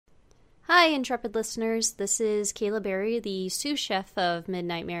Hi, intrepid listeners. This is Kayla Berry, the sous chef of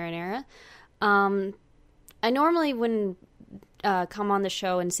Midnight Marinara. I normally wouldn't come on the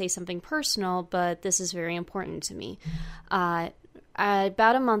show and say something personal, but this is very important to me. About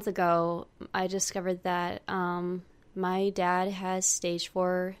a month ago, I discovered that my dad has stage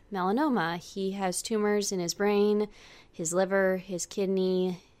 4 melanoma. He has tumors in his brain, his liver, his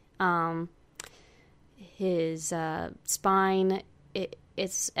kidney, his spine.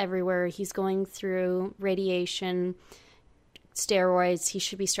 It's everywhere. He's going through radiation, steroids. He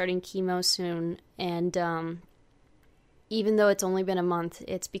should be starting chemo soon. And even though it's only been a month,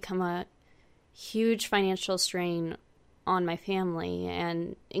 it's become a huge financial strain on my family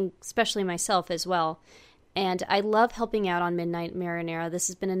and especially myself as well. And I love helping out on Midnight Marinara. This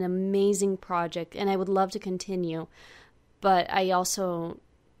has been an amazing project, and I would love to continue. But I also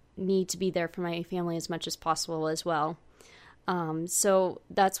need to be there for my family as much as possible as well. So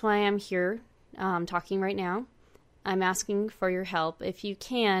that's why I'm here talking right now. I'm asking for your help. If you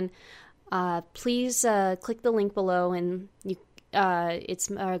can, please click the link below, and it's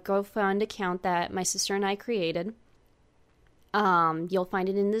a GoFund account that my sister and I created. You'll find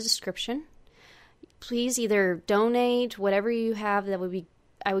it in the description. Please either donate whatever you have.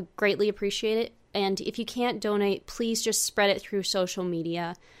 I would greatly appreciate it. And if you can't donate, please just spread it through social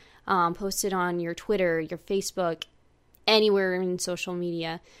media. Post it on your Twitter, your Facebook, anywhere in social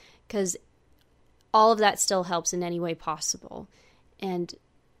media, because all of that still helps in any way possible. And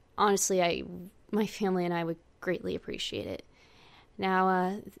honestly, my family and I would greatly appreciate it.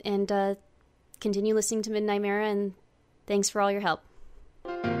 Now, continue listening to Midnight Mara, and thanks for all your help.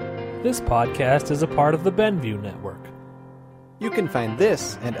 This podcast is a part of the Benview Network. You can find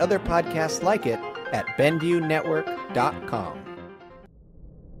this and other podcasts like it at BenviewNetwork.com.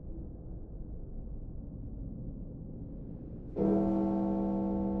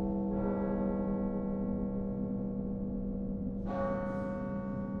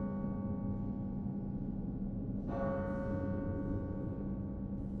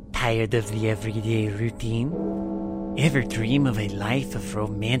 Tired of the everyday routine? Ever dream of a life of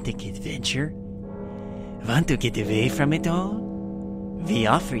romantic adventure? Want to get away from it all? We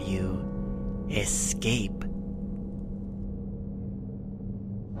offer you Escape.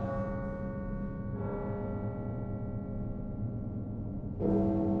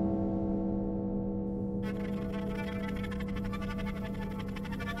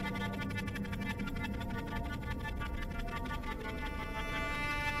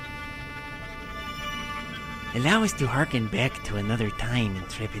 Allow us to hearken back to another time,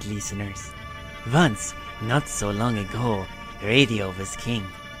 intrepid listeners. Once, not so long ago, radio was king.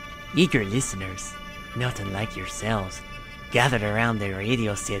 Eager listeners, not unlike yourselves, gathered around their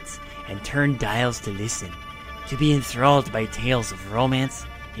radio sets and turned dials to listen, to be enthralled by tales of romance,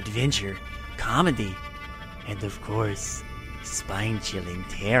 adventure, comedy, and of course, spine-chilling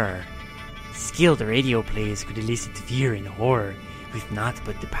terror. Skilled radio players could elicit fear and horror with naught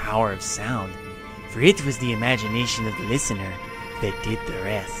but the power of sound, for it was the imagination of the listener that did the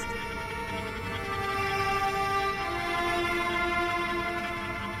rest.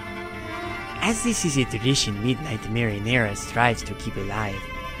 As this is a tradition Midnight Marinara strives to keep alive,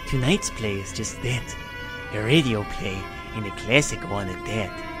 tonight's play is just that, a radio play, and a classic one at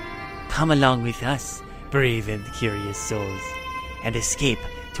that. Come along with us, brave and curious souls, and escape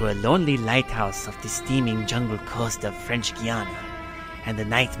to a lonely lighthouse off the steaming jungle coast of French Guiana, and the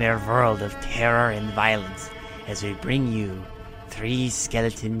nightmare world of terror and violence as we bring you Three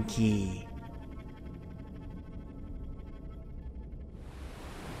Skeleton Key.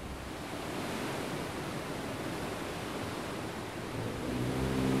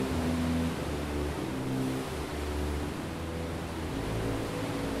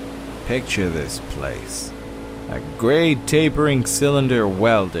 Picture this place. A gray tapering cylinder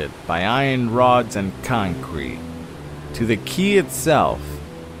welded by iron rods and concrete. To the key itself,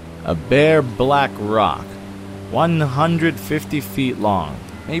 a bare black rock, 150 feet long,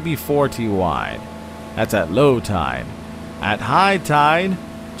 maybe 40 wide. That's at low tide. At high tide,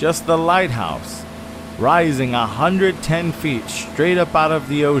 just the lighthouse, rising 110 feet straight up out of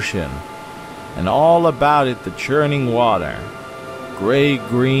the ocean, and all about it the churning water,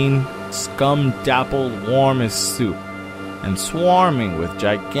 gray-green, scum-dappled warm as soup, and swarming with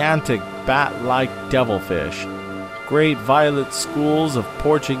gigantic bat-like devilfish, great violet schools of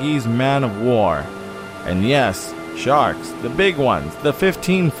Portuguese man-of-war, and yes, sharks, the big ones, the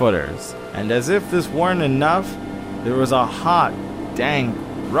 15-footers. And as if this weren't enough, there was a hot, dank,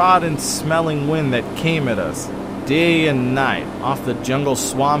 rotten-smelling wind that came at us, day and night, off the jungle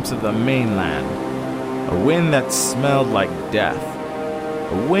swamps of the mainland. A wind that smelled like death.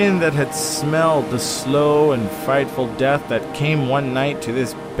 A wind that had smelled the slow and frightful death that came one night to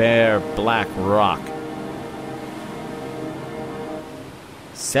this bare black rock.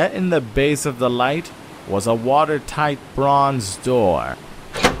 Set in the base of the light was a watertight bronze door.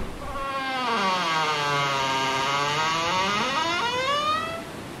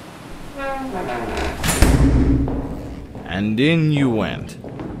 And in you went,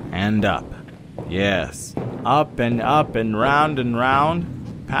 and up. Yes, up and round and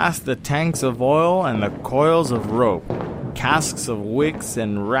round, past the tanks of oil and the coils of rope, casks of wicks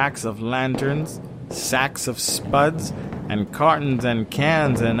and racks of lanterns, sacks of spuds, and cartons and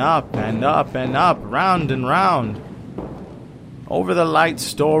cans, and up, round and round. Over the light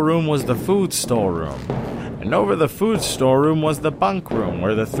storeroom was the food storeroom, and over the food storeroom was the bunk room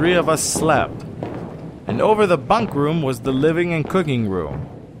where the three of us slept. And over the bunk room was the living and cooking room.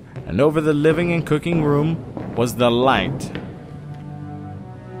 And over the living and cooking room was the light.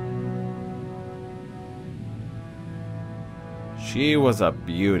 She was a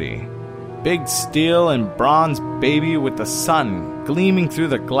beauty. Big steel and bronze baby with the sun gleaming through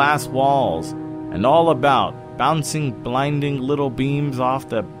the glass walls. And all about, bouncing blinding little beams off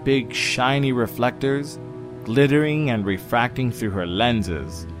the big shiny reflectors, glittering and refracting through her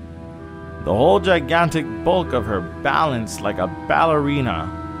lenses. The whole gigantic bulk of her balanced like a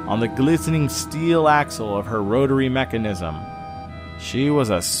ballerina on the glistening steel axle of her rotary mechanism. She was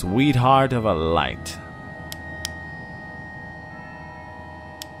a sweetheart of a light.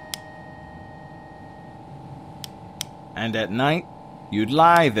 And at night, you'd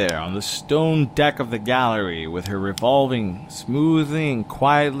lie there on the stone deck of the gallery with her revolving smoothly and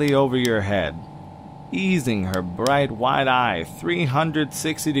quietly over your head, easing her bright white eye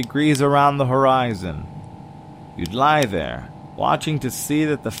 360 degrees around the horizon. You'd lie there, watching to see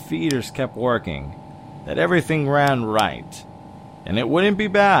that the feeders kept working, that everything ran right, and it wouldn't be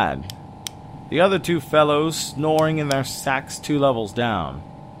bad. The other two fellows snoring in their sacks 2 levels down.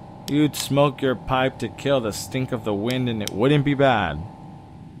 You'd smoke your pipe to kill the stink of the wind, and it wouldn't be bad.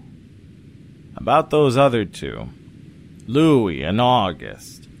 About those other two, Louis and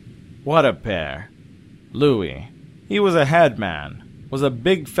August. What a pair. Louis, he was a headman, was a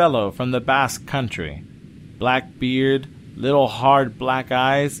big fellow from the Basque country. Black beard, little hard black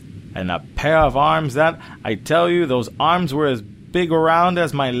eyes, and a pair of arms that, I tell you, those arms were as big around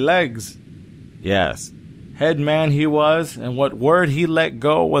as my legs. Yes, headman he was, and what word he let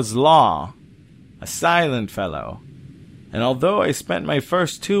go was law. A silent fellow. And although I spent my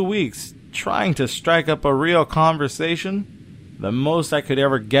first 2 weeks trying to strike up a real conversation, the most I could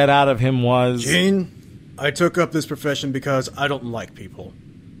ever get out of him was... Gene, I took up this profession because I don't like people.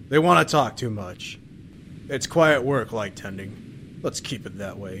 They want to talk too much. It's quiet work, light tending. Let's keep it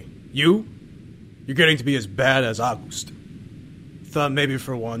that way. You're getting to be as bad as August. Thought maybe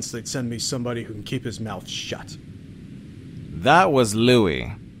for once they'd send me somebody who can keep his mouth shut. That was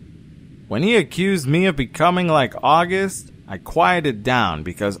Louis. When he accused me of becoming like August, I quieted down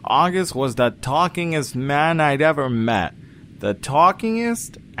because August was the talkingest man I'd ever met. The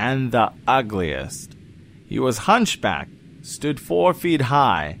talkingest and the ugliest. He was hunchbacked, stood 4 feet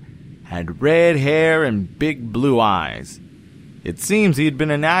high, had red hair and big blue eyes. It seems he'd been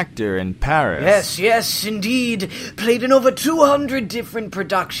an actor in Paris. Yes, indeed. Played in over 200 different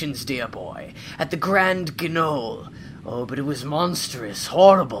productions, dear boy, at the Grand Guignol. Oh, but it was monstrous,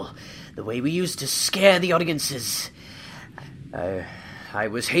 horrible, the way we used to scare the audiences. I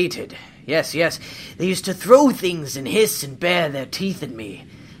was hated. Yes, they used to throw things and hiss and bare their teeth at me.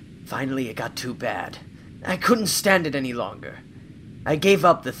 Finally, it got too bad. I couldn't stand it any longer. I gave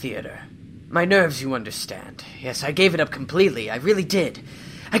up the theater. My nerves, you understand. Yes, I gave it up completely. I really did.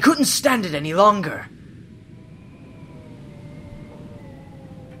 I couldn't stand it any longer.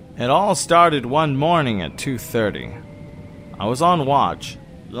 It all started one morning at 2:30. I was on watch,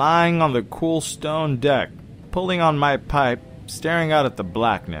 lying on the cool stone deck, pulling on my pipe, staring out at the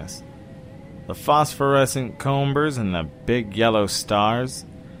blackness. The phosphorescent combers and the big yellow stars.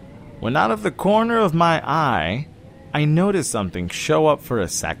 When out of the corner of my eye, I noticed something show up for a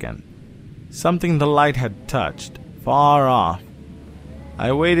second. Something the light had touched, far off.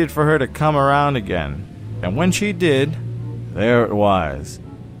 I waited for her to come around again, and when she did, there it was.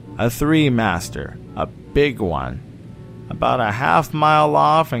 A 3-master, a big one. About a half-mile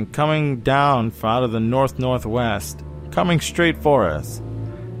off and coming down out of the north-northwest, coming straight for us.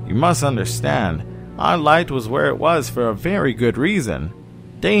 You must understand, our light was where it was for a very good reason.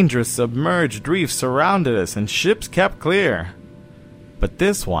 Dangerous submerged reefs surrounded us and ships kept clear. But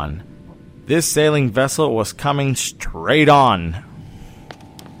this one, this sailing vessel was coming straight on.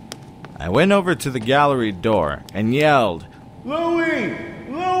 I went over to the gallery door and yelled, "Louis!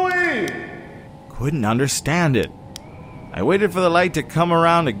 couldn't understand it. I waited for the light to come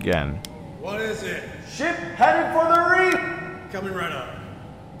around again. What is it? Ship headed for the reef! Coming right up.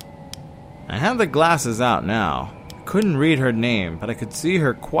 I had the glasses out now. I couldn't read her name, but I could see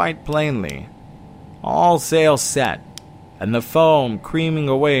her quite plainly. All sails set, and the foam creaming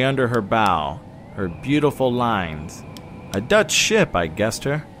away under her bow, her beautiful lines. A Dutch ship, I guessed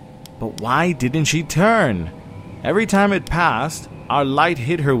her. But why didn't she turn? Every time it passed, our light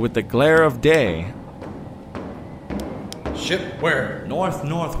hit her with the glare of day. Ship where?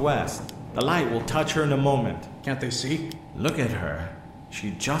 North-northwest. The light will touch her in a moment. Can't they see? Look at her.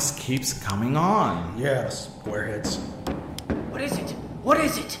 She just keeps coming on. Yeah, squareheads. What is it? What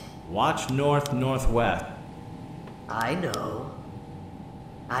is it? Watch north-northwest. I know.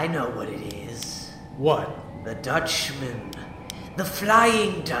 I know what it is. What? The Dutchman. The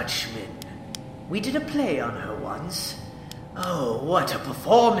Flying Dutchman. We did a play on her once. Oh, what a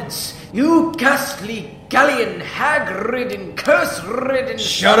performance! You ghastly, galleon, hag-ridden, curse-ridden...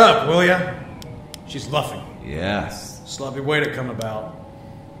 Shut up, will ya? She's luffing. Yes. Sloppy way to come about.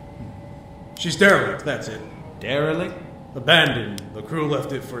 She's derelict, that's it. Derelict? Abandoned. The crew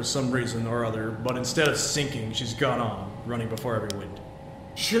left it for some reason or other, but instead of sinking, she's gone on, running before every wind.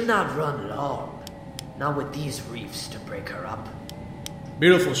 She'll not run long. Not with these reefs to break her up.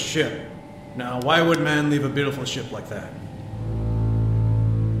 Beautiful ship. Now, why would man leave a beautiful ship like that?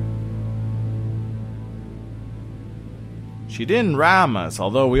 She didn't ram us,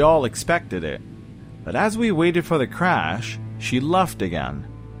 although we all expected it. But as we waited for the crash, she luffed again,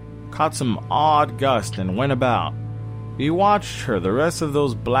 caught some odd gust and went about. We watched her the rest of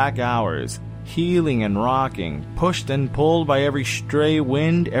those black hours, heeling and rocking, pushed and pulled by every stray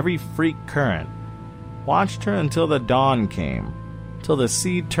wind, every freak current. Watched her until the dawn came, till the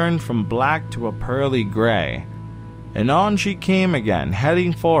sea turned from black to a pearly gray. And on she came again,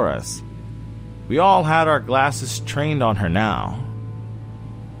 heading for us. We all had our glasses trained on her now.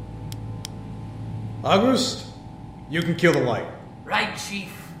 August, you can kill the light. Right,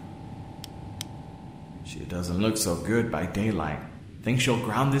 Chief. She doesn't look so good by daylight. Think she'll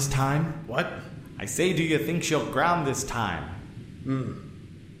ground this time? What? I say, do you think she'll ground this time?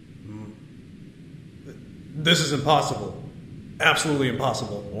 This is impossible. Absolutely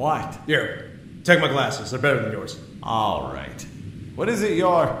impossible. What? Here, take my glasses. They're better than yours. All right. What is it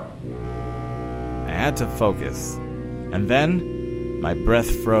you're... I had to focus. And then, my breath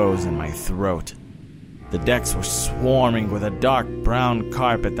froze in my throat. The decks were swarming with a dark brown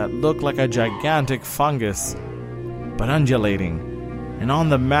carpet that looked like a gigantic fungus, but undulating. And on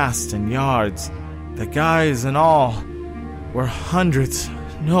the mast and yards, the guys and all were hundreds,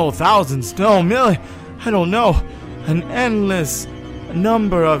 no, thousands, no, millions, I don't know, an endless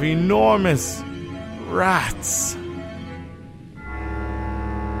number of enormous rats.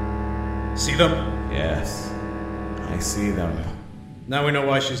 See them? Yes, I see them. Now we know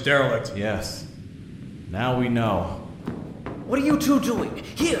why she's derelict. Yes, now we know. What are you two doing?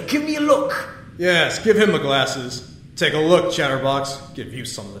 Here, give me a look. Yes, give him the glasses. Take a look, Chatterbox. Give you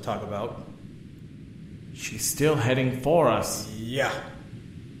something to talk about. She's still heading for us. Yeah.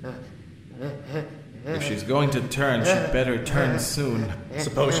 If she's going to turn, she'd better turn soon.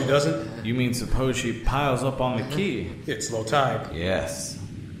 Suppose she doesn't? You mean suppose she piles up on the key? It's low tide. Yes.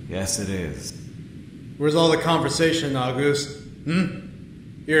 Yes, it is. Where's all the conversation, August?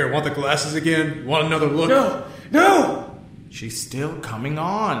 Here, want the glasses again? Want another look? No! No! She's still coming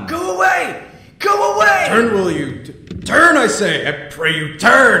on. Go away! Go away! Turn, will you? Turn, I say! I pray you,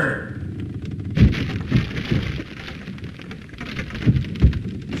 turn!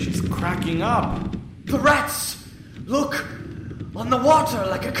 She's cracking up. The rats! Look! On the water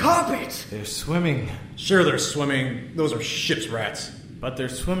like a carpet! They're swimming. Sure they're swimming. Those are ship's rats. But they're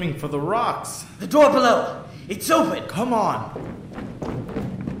swimming for the rocks. The door below! It's open! Come on.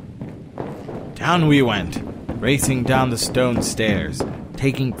 Down we went, racing down the stone stairs,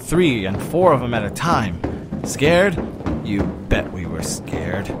 taking 3 and 4 of them at a time. Scared? You bet we were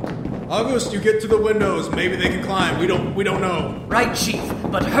scared. August, you get to the windows. Maybe they can climb. We don't know. Right, Chief,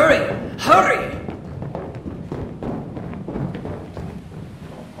 but hurry! Hurry!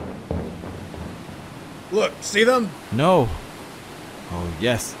 Look, see them? No. Oh,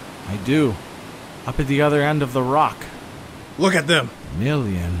 yes, I do. Up at the other end of the rock. Look at them.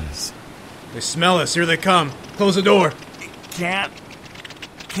 Millions. They smell us. Here they come. Close the door. Can't.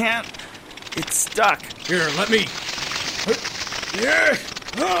 It's stuck. Here, let me. Yeah.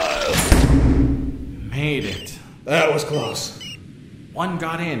 Made it. That was close. One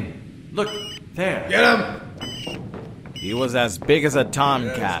got in. Look, there. Get him. He was as big as a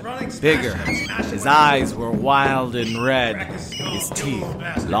tomcat. running. Smash Bigger. him. Smash him His with eyes were wild and red. Crack his skull. his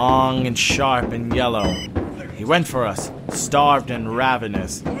teeth long and sharp and yellow. He went for us, starved and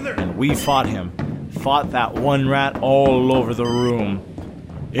ravenous, and we fought him. Fought that one rat all over the room.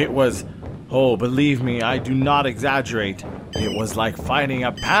 It was, oh, believe me, I do not exaggerate. It was like fighting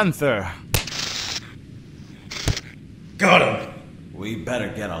a panther. Got him. We better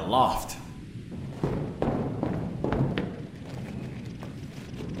get aloft.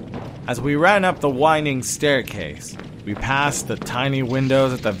 As we ran up the winding staircase, we passed the tiny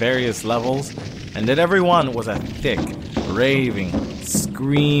windows at the various levels, and at every one was a thick, raving,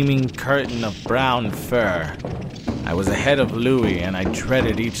 screaming curtain of brown fur. I was ahead of Louis, and I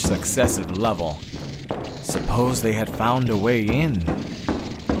dreaded each successive level. Suppose they had found a way in.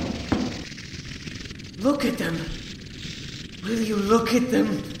 Look at them. Will you look at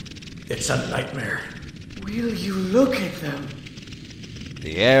them? It's a nightmare. Will you look at them?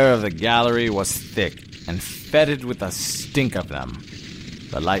 The air of the gallery was thick and fetid with the stink of them.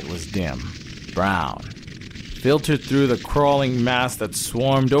 The light was dim, brown, filtered through the crawling mass that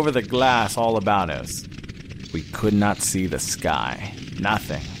swarmed over the glass all about us. We could not see the sky.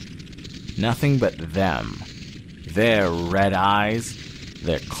 Nothing. Nothing but them. Their red eyes,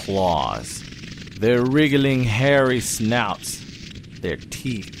 their claws, their wriggling hairy snouts, their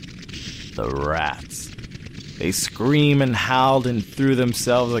teeth, the rats. They screamed and howled and threw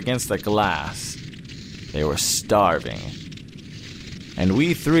themselves against the glass. They were starving. And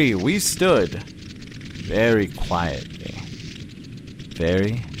we three, we stood very quietly.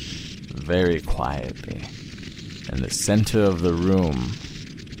 Very, very quietly. In the center of the room,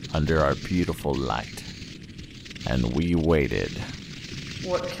 under our beautiful light. And we waited.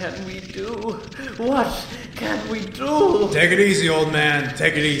 What can we do? What can we do? Take it easy, old man.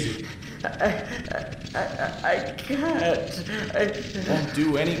 Take it easy. I can't. Won't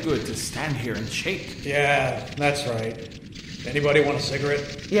do any good to stand here and shake. Yeah, that's right. Anybody want a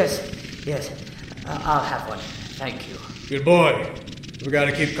cigarette? Yes. I'll have one. Thank you. Good boy. We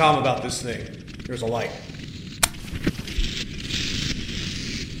gotta keep calm about this thing. Here's a light.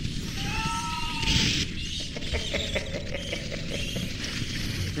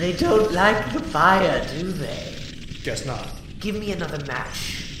 They don't like the fire, do they? Guess not. Give me another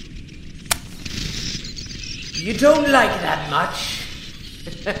match. You don't like that much?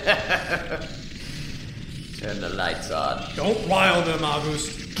 Turn the lights on. Don't rile them,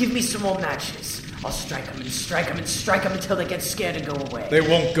 August. Give me some more matches. I'll strike them and strike them and strike them until they get scared and go away. They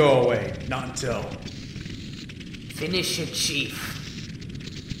won't go away. Not until. Finish it,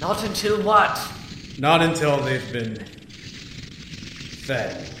 Chief. Not until what? Not until they've been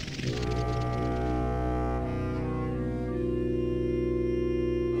fed.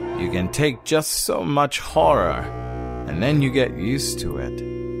 You can take just so much horror, and then you get used to it.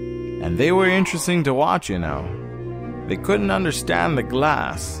 And they were interesting to watch, you know. They couldn't understand the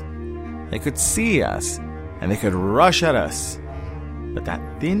glass. They could see us, and they could rush at us. But that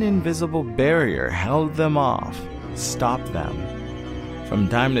thin invisible barrier held them off, stopped them. From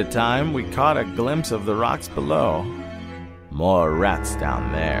time to time, we caught a glimpse of the rocks below. More rats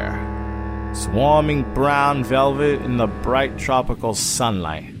down there. Swarming brown velvet in the bright tropical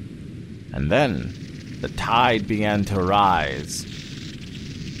sunlight. And then, the tide began to rise.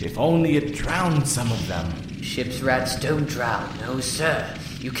 If only it drowned some of them. Ship's rats don't drown, no sir.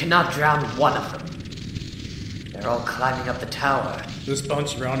 You cannot drown one of them. They're all climbing up the tower. This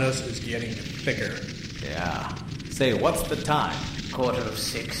bunch around us is getting thicker. Yeah. Say, what's the time?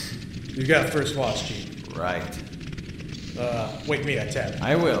 6:15. You got first watch, Chief. Right. Wake me at 10.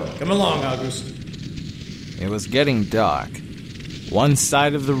 I will. Come along, August. It was getting dark. One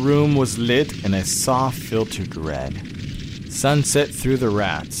side of the room was lit in a soft filtered red. Sunset through the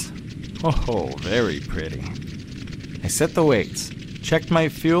rats. Oh, very pretty. I set the weights, checked my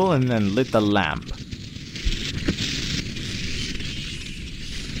fuel, and then lit the lamp.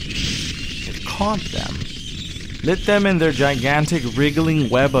 It caught them. Lit them in their gigantic wriggling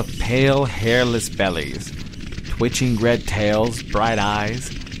web of pale, hairless bellies. Twitching red tails, bright eyes.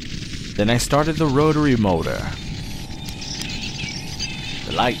 Then I started the rotary motor.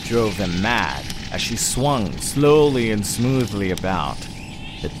 The light drove them mad as she swung slowly and smoothly about.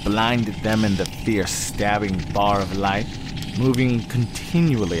 It blinded them in the fierce stabbing bar of light, moving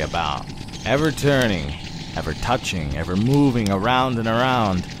continually about, ever turning, ever touching, ever moving around and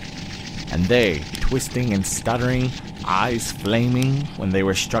around. And they, twisting and stuttering, eyes flaming when they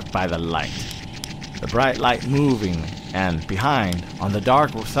were struck by the light. The bright light moving, and behind, on the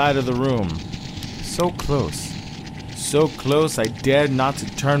dark side of the room, so close I dared not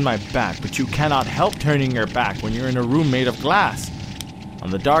to turn my back, but you cannot help turning your back when you're in a room made of glass. On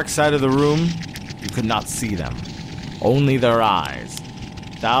the dark side of the room, you could not see them. only their eyes.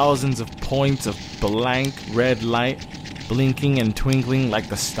 Thousands of points of blank red light, blinking and twinkling like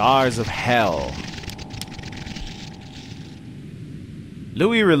the stars of hell.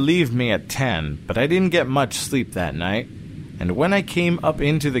 Louis relieved me at 10, but I didn't get much sleep that night, and when I came up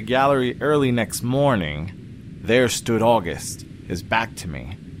into the gallery early next morning, there stood August, his back to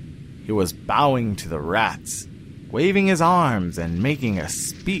me. He was bowing to the rats, waving his arms and making a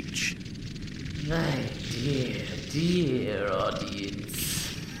speech. My dear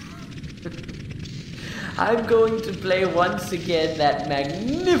audience. I'm going to play once again that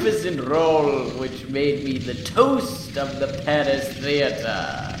magnificent role which made me the toast of the Paris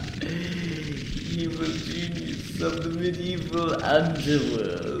theater. Evil genius of the medieval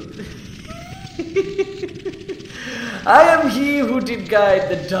underworld. I am he who did guide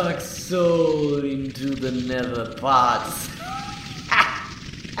the dark soul into the nether parts.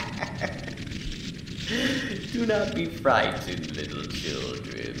 Do not be frightened, little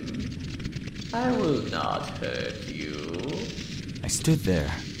children. I will not hurt you. I stood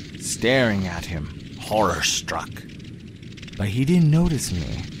there, staring at him, horror-struck. But he didn't notice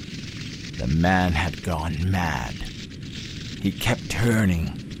me. The man had gone mad. He kept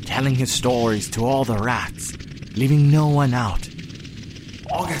turning, telling his stories to all the rats, leaving no one out.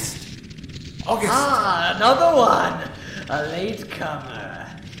 August! Ah, another one! A latecomer.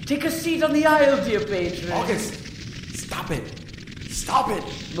 Take a seat on the aisle, dear patron. August! Stop it! Stop it!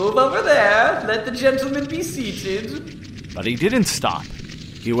 Move over there. Let the gentleman be seated. But he didn't stop.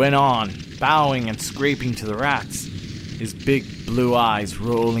 He went on, bowing and scraping to the rats, his big blue eyes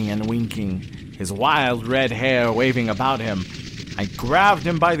rolling and winking, his wild red hair waving about him. I grabbed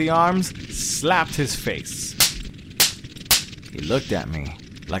him by the arms, slapped his face. He looked at me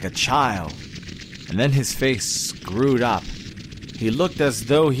like a child, and then his face screwed up. He looked as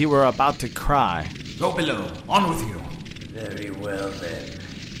though he were about to cry. Go below. On with you. Very well, then.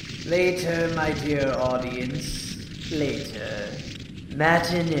 Later, my dear audience. Later.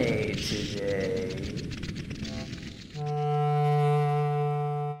 Matinee today.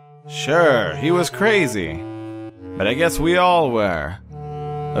 Sure, he was crazy. But I guess we all were.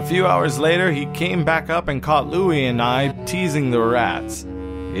 A few hours later, he came back up and caught Louis and I teasing the rats.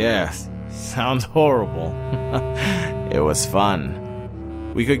 Yes, sounds horrible. It was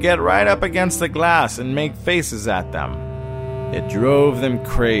fun. We could get right up against the glass and make faces at them. It drove them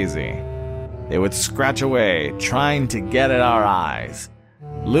crazy. They would scratch away, trying to get at our eyes.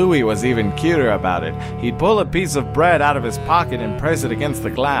 Louis was even cuter about it. He'd pull a piece of bread out of his pocket and press it against the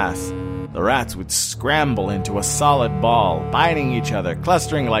glass. The rats would scramble into a solid ball, biting each other,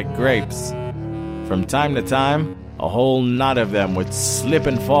 clustering like grapes. From time to time, a whole knot of them would slip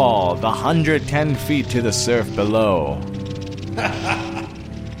and fall the 110 feet to the surf below.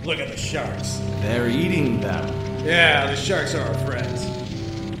 Look at the sharks. They're eating them. Yeah, the sharks are our friends.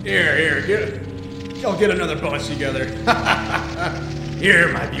 Here, I'll get another bunch together.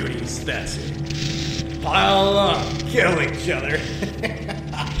 Here, my beauties, that's it. Pile up, kill each other.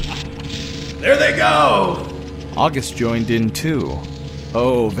 There they go! August joined in too.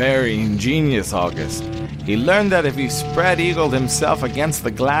 Oh, very ingenious August. He learned that if he spread-eagled himself against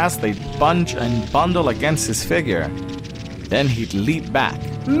the glass, they'd bunch and bundle against his figure. Then he'd leap back.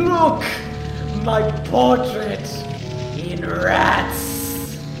 Look! My portrait in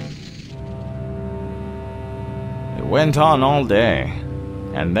rats! It went on all day,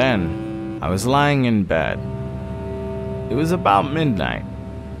 and then I was lying in bed. It was about midnight.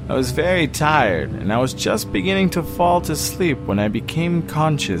 I was very tired, and I was just beginning to fall to sleep when I became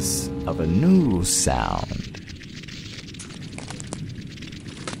conscious of a new sound.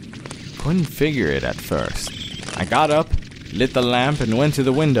 Couldn't figure it at first. I got up, lit the lamp, and went to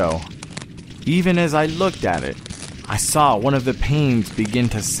the window. Even as I looked at it, I saw one of the panes begin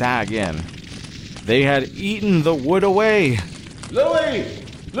to sag in. They had eaten the wood away. Louis!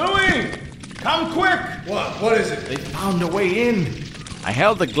 Louis! Come quick! What is it? They found a way in. I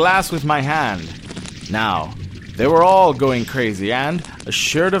held the glass with my hand. Now, they were all going crazy and,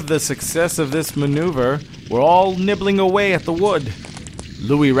 assured of the success of this maneuver, were all nibbling away at the wood.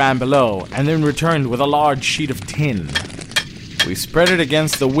 Louis ran below and then returned with a large sheet of tin. We spread it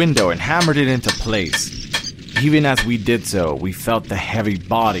against the window and hammered it into place. Even as we did so, we felt the heavy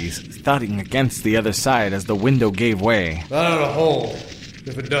bodies thudding against the other side as the window gave way. Let out a hole.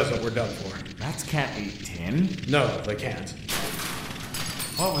 If it doesn't, we're done for. That can't be tin. No, they can't.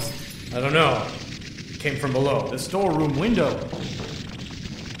 What was it? I don't know. It came from below. The storeroom window.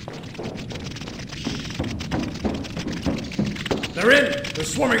 They're in! They're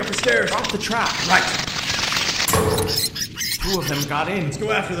swarming up the stairs. Drop the trap. Right. 2 of them got in. Let's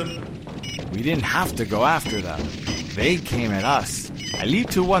go after them. We didn't have to go after them. They came at us. I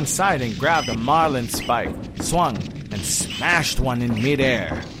leaped to one side and grabbed a marlin spike, swung, and smashed one in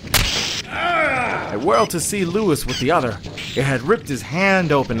midair. I whirled to see Lewis with the other. It had ripped his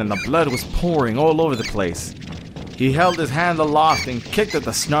hand open and the blood was pouring all over the place. He held his hand aloft and kicked at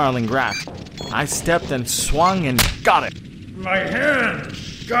the snarling rat. I stepped and swung and got it. My hand!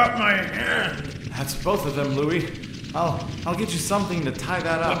 Got my hand! That's both of them, Louis. I'll get you something to tie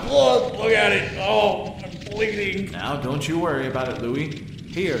that up. Blood! Look at it! Oh, I'm bleeding. Now, don't you worry about it, Louis.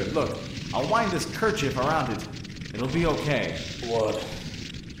 Here, look. I'll wind this kerchief around it. It'll be okay. Blood.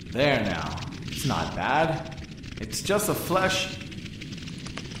 There now. It's not bad. It's just the flesh.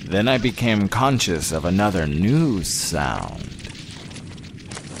 Then I became conscious of another new sound.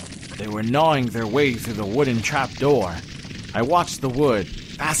 They were gnawing their way through the wooden trapdoor. I watched the wood,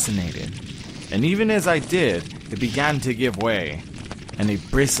 fascinated. And even as I did, it began to give way, and a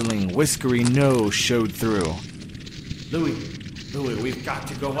bristling, whiskery nose showed through. Louis, we've got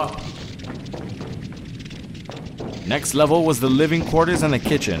to go up. Next level was the living quarters and the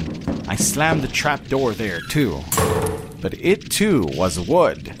kitchen. I slammed the trap door there, too. But it, too, was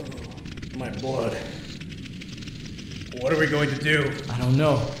wood. My blood. What are we going to do? I don't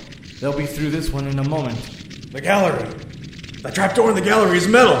know. They'll be through this one in a moment. The gallery. The trapdoor in the gallery is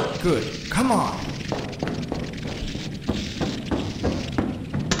metal. Good. Come on.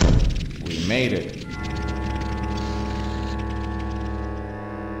 We made it.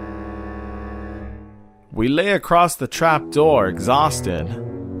 We lay across the trapdoor, exhausted,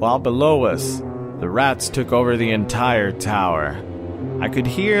 while below us, the rats took over the entire tower. I could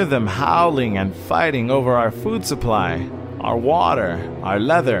hear them howling and fighting over our food supply, our water, our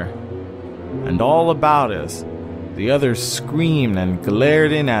leather, and all about us. The others screamed and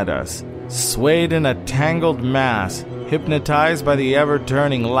glared in at us, swayed in a tangled mass, hypnotized by the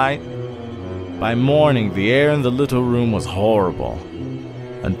ever-turning light. By morning, the air in the little room was horrible.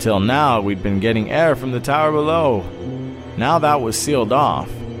 Until now, we'd been getting air from the tower below. Now that was sealed off.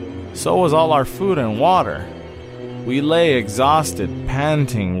 So was all our food and water. We lay exhausted,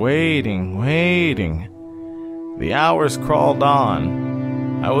 panting, waiting. The hours crawled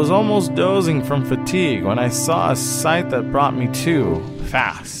on. I was almost dozing from fatigue when I saw a sight that brought me to,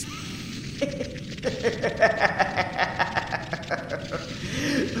 fast.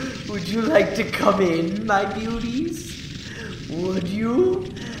 Would you like to come in, my beauties? Would you?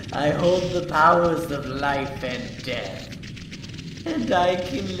 I hold the powers of life and death, and I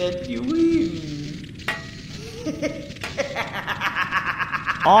can let you in.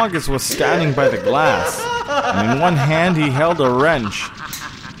 August was standing by the glass, and in one hand he held a wrench.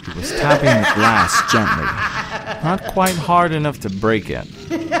 He was tapping the glass gently, not quite hard enough to break it.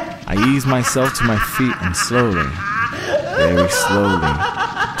 I eased myself to my feet and slowly, very slowly,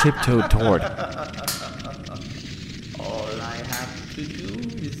 tiptoed toward it.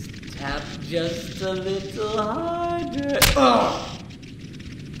 Tap just a little harder.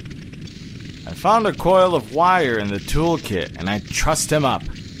 I found a coil of wire in the toolkit, and I trussed him up,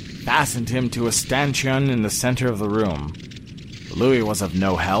 fastened him to a stanchion in the center of the room. Louis was of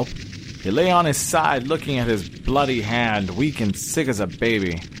no help. He lay on his side looking at his bloody hand, weak and sick as a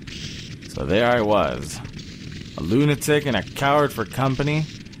baby. So there I was, a lunatic and a coward for company,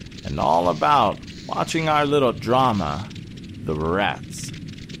 and all about watching our little drama, the rats.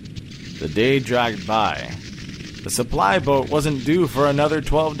 The day dragged by. The supply boat wasn't due for another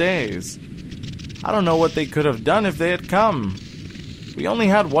 12 days. I don't know what they could have done if they had come. We only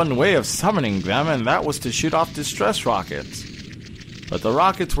had one way of summoning them, and that was to shoot off distress rockets. But the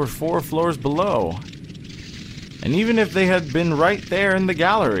rockets were 4 floors below. And even if they had been right there in the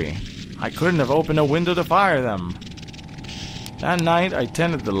gallery, I couldn't have opened a window to fire them. That night I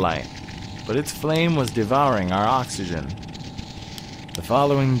tended the light, but its flame was devouring our oxygen. The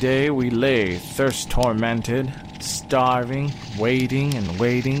following day we lay thirst-tormented, starving, waiting.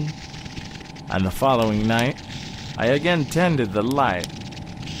 And the following night, I again tended the light,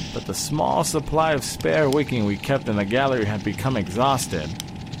 but the small supply of spare wicking we kept in the gallery had become exhausted,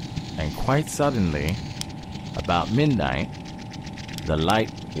 and quite suddenly, about midnight, the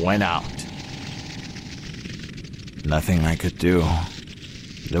light went out. Nothing I could do.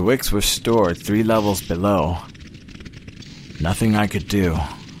 The wicks were stored 3 levels below. Nothing I could do.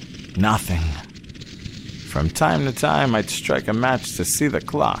 Nothing. From time to time, I'd strike a match to see the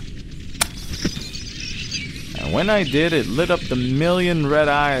clock. And when I did, it lit up the million red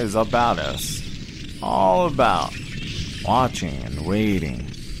eyes about us. All about, watching and waiting.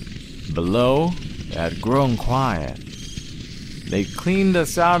 Below, it had grown quiet. They cleaned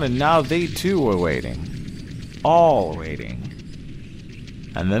us out, and now they too were waiting. All waiting.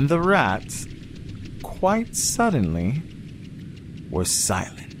 And then the rats, quite suddenly, were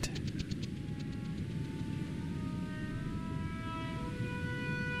silent.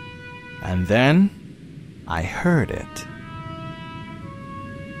 And then I heard it.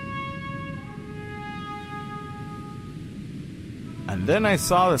 And then I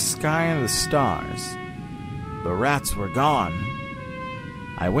saw the sky and the stars. The rats were gone.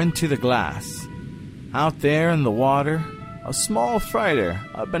 I went to the glass. Out there in the water, a small freighter,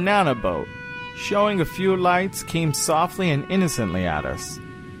 a banana boat, showing a few lights, came softly and innocently at us.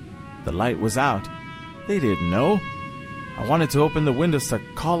 The light was out. They didn't know. I wanted to open the windows to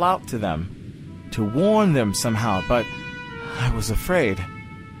call out to them, to warn them somehow, but I was afraid.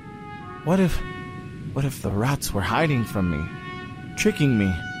 What if the rats were hiding from me, tricking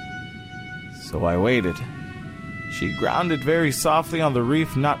me? So I waited. She grounded very softly on the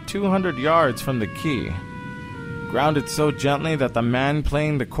reef not 200 yards from the quay. Grounded so gently that the man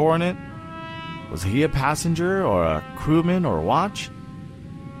playing the cornet, was he a passenger or a crewman or watch?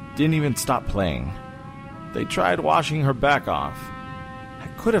 Didn't even stop playing. They tried washing her back off. I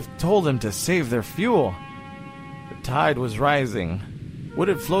could have told them to save their fuel. The tide was rising. Would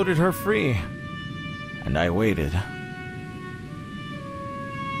have floated her free. And I waited.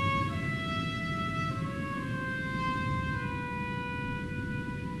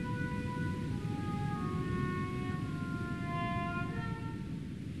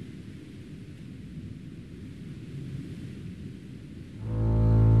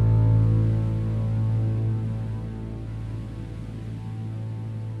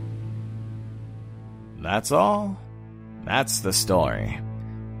 That's all. That's the story.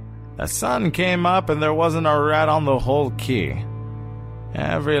 The sun came up and there wasn't a rat on the whole quay.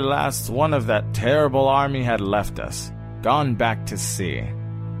 Every last one of that terrible army had left us, gone back to sea,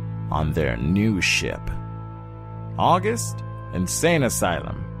 on their new ship. August, insane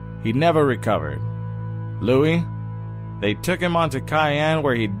asylum. He never recovered. Louis, they took him on to Cayenne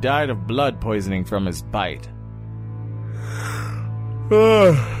where he died of blood poisoning from his bite.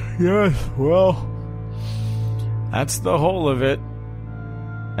 Yes, well, that's the whole of it.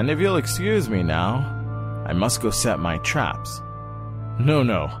 And if you'll excuse me now, I must go set my traps.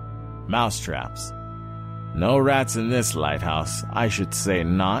 No, mouse traps. No rats in this lighthouse, I should say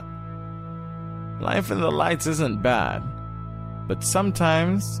not. Life in the lights isn't bad, but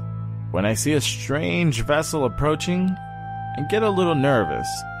sometimes, when I see a strange vessel approaching, I get a little nervous,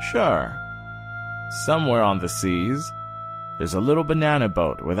 sure. Somewhere on the seas, there's a little banana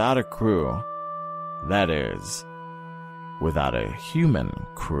boat without a crew. That is, without a human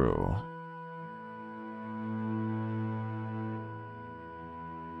crew.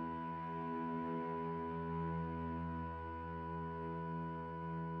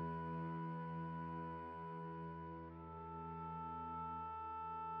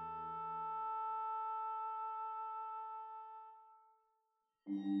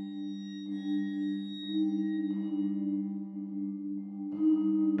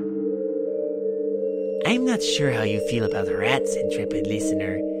 I'm not sure how you feel about rats, intrepid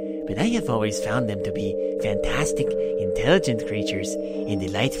listener, but I have always found them to be fantastic, intelligent creatures and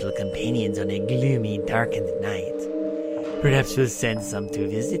delightful companions on a gloomy, darkened night. Perhaps we'll send some to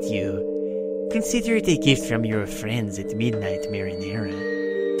visit you. Consider it a gift from your friends at Midnight Marinara.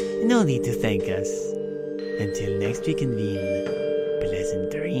 No need to thank us. Until next we convene,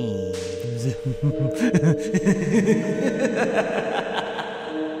 pleasant dreams.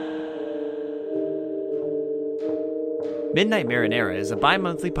 Midnight Marinara is a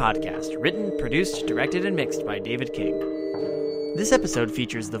bi-monthly podcast written, produced, directed, and mixed by David King. This episode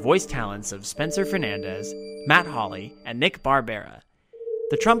features the voice talents of Spencer Fernandez, Matt Hawley, and Nick Barbera.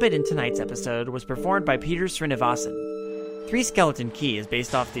 The trumpet in tonight's episode was performed by Peter Srinivasan. Three Skeleton Key is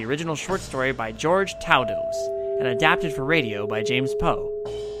based off the original short story by George Taudos and adapted for radio by James Poe.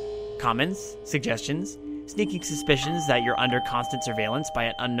 Comments, suggestions, sneaking suspicions that you're under constant surveillance by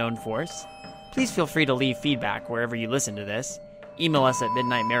an unknown force? Please feel free to leave feedback wherever you listen to this. Email us at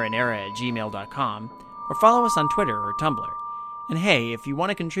midnightmarinara@gmail.com or follow us on Twitter or Tumblr. And hey, if you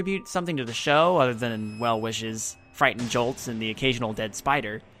want to contribute something to the show other than well wishes, frightened jolts, and the occasional dead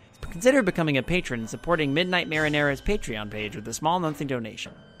spider, consider becoming a patron and supporting Midnight Marinara's Patreon page with a small monthly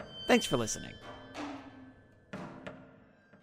donation. Thanks for listening.